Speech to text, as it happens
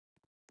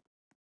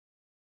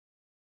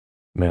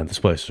Man, this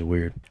place is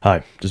weird.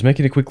 Hi, just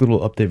making a quick little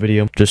update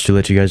video just to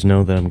let you guys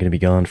know that I'm gonna be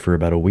gone for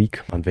about a week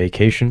on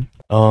vacation.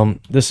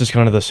 This is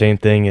kind of the same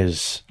thing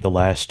as the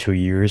last 2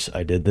 years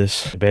I did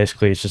this.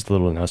 Basically, it's just a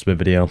little announcement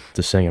video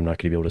just saying I'm not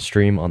gonna be able to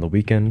stream on the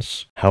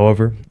weekends.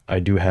 However, I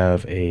do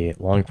have a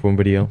long form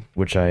video,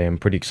 which I am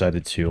pretty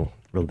excited to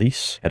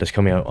release. That is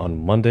coming out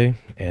on Monday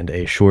and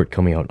a short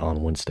coming out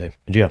on Wednesday.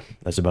 And yeah,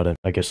 that's about it.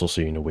 I guess I'll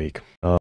see you in a week.